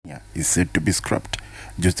is said to be scrapped.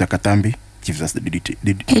 Justa Katambi gives us the detail.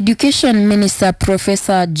 Education Minister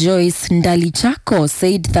Professor Joyce Ndalichako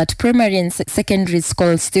said that primary and secondary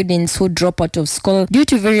school students who drop out of school due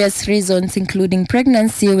to various reasons, including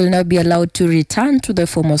pregnancy, will now be allowed to return to the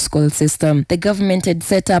formal school system. The government had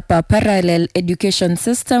set up a parallel education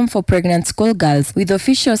system for pregnant schoolgirls, with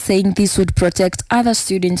officials saying this would protect other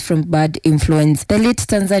students from bad influence. The late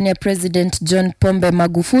Tanzania President John Pombe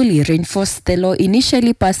Magufuli reinforced the law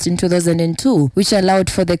initially passed in 2002, which allowed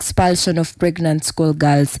for the expulsion of pregnant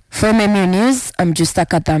schoolgirls. From MU News, I'm Justa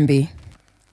Katambi.